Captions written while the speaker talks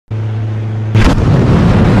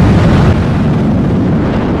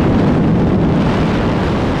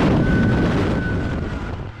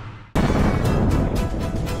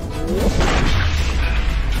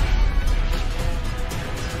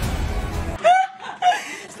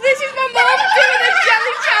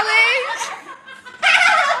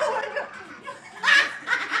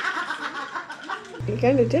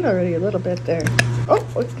kind of did already a little bit there. Oh,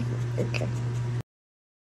 okay.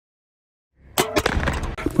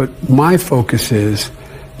 But my focus is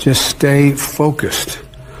just stay focused.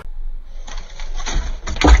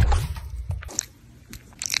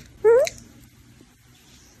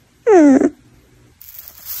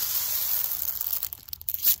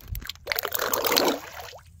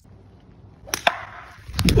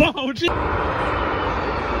 Whoa, gee.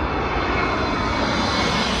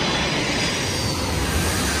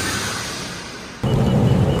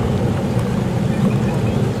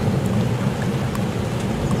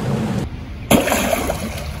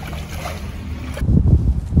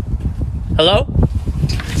 Hello?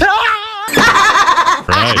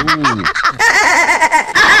 Right.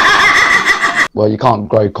 Well, you can't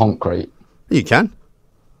grow concrete. You can.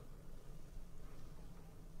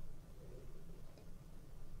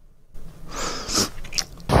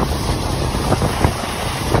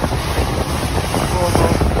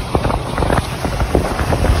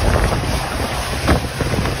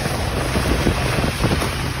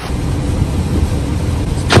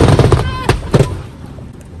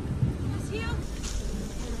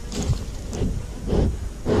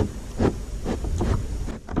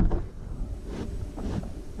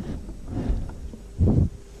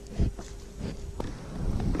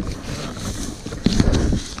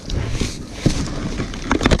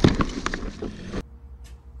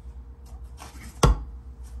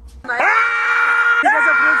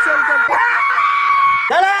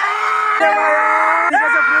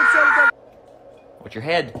 Watch your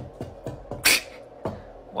head.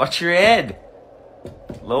 Watch your head.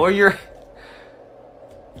 Lower your...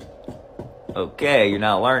 Okay, you're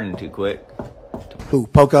not learning too quick. Who,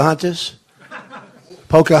 Pocahontas?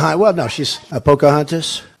 Pocahontas, well, no, she's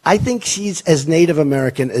Pocahontas. I think she's as Native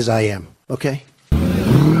American as I am, okay?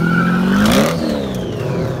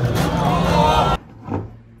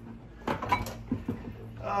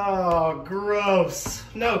 Oh, gross.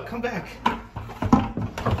 No, come back.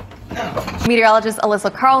 Meteorologist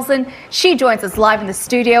Alyssa Carlson, she joins us live in the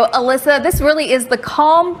studio. Alyssa, this really is the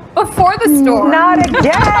calm before the storm. Not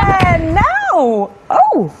again, no.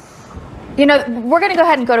 Oh. You know, we're going to go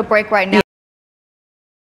ahead and go to break right now.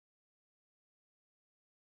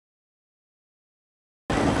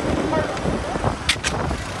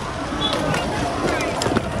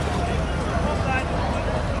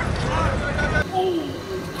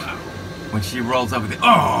 When she rolls up with it,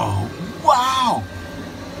 oh, wow!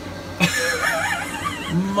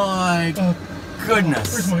 My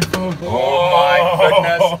goodness. Where's my phone? Oh my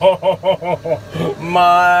goodness.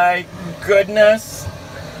 My goodness.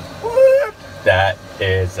 That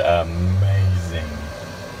is amazing.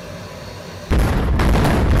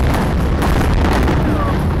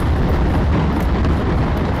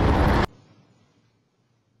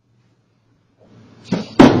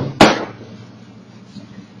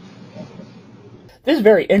 This is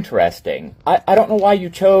very interesting. I don't know why you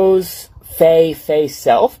chose they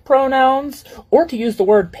self pronouns, or to use the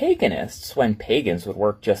word paganists when pagans would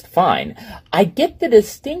work just fine. I get the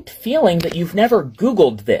distinct feeling that you've never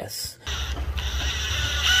Googled this.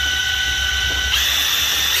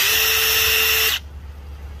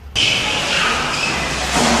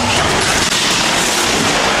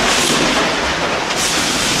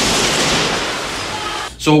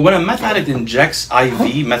 So when a meth addict injects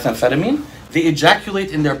IV methamphetamine, they ejaculate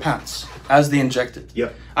in their pants as they inject it.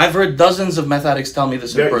 Yep. I've heard dozens of meth addicts tell me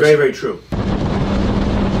this in person. Very, very true.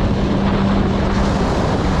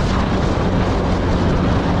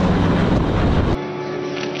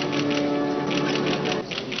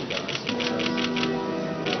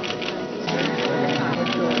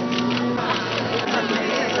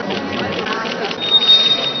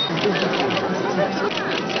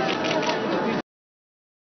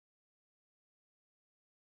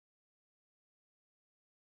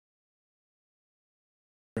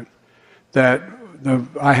 That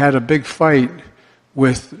I had a big fight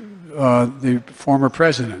with the former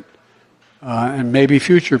president and maybe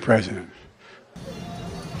future president.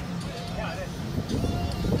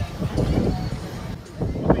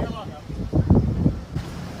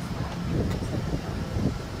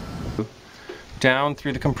 Down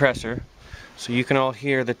through the compressor so you can all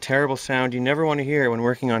hear the terrible sound you never want to hear when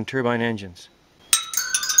working on turbine engines.